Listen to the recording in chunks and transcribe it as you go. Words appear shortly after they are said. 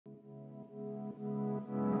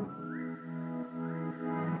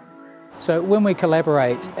So when we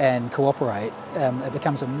collaborate and cooperate, it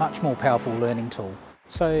becomes a much more powerful learning tool.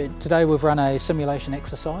 So today we've run a simulation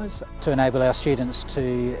exercise to enable our students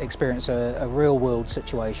to experience a real-world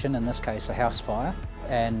situation, in this case a house fire,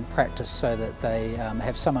 and practice so that they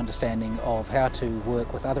have some understanding of how to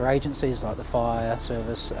work with other agencies like the fire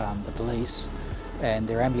service, the police and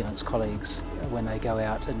their ambulance colleagues when they go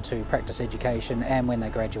out into practice education and when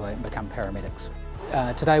they graduate and become paramedics.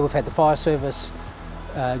 Today we've had the fire service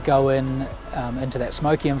go into that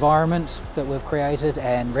smoky environment that we've created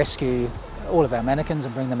and rescue all of our mannequins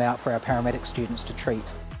and bring them out for our paramedic students to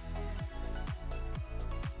treat.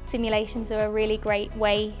 Simulations are a really great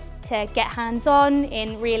way to get hands-on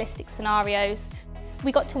in realistic scenarios.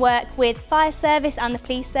 We got to work with fire service and the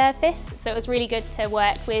police service, so it was really good to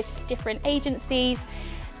work with different agencies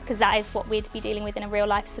because that is what we'd be dealing with in a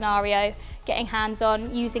real-life scenario, getting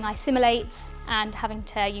hands-on, using iSimulates and having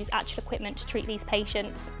to use actual equipment to treat these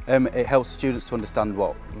patients. It helps students to understand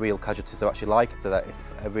what real casualties are actually like, so that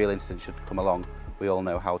if a real incident should come along, we all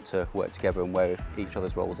know how to work together and where each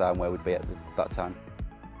other's roles are and where we'd be at that time.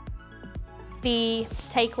 The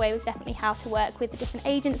takeaway was definitely how to work with the different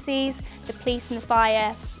agencies, the police and the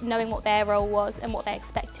fire, knowing what their role was and what they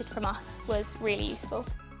expected from us was really useful.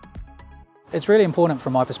 It's really important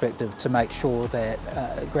from my perspective to make sure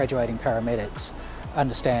that graduating paramedics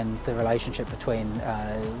understand the relationship between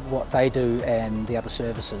what they do and the other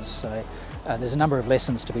services. So there's a number of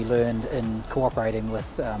lessons to be learned in cooperating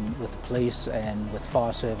with police and with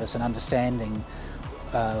fire service and understanding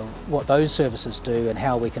what those services do and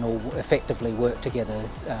how we can all effectively work together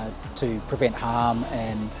to prevent harm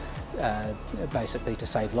and basically to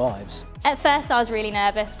save lives. At first I was really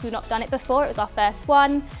nervous. We've not done it before, it was our first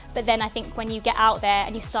one, but then I think when you get out there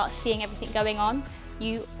and you start seeing everything going on,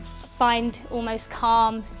 you find almost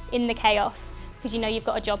calm in the chaos because you know you've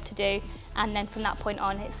got a job to do, and then from that point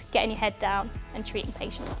on it's getting your head down and treating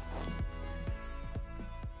patients.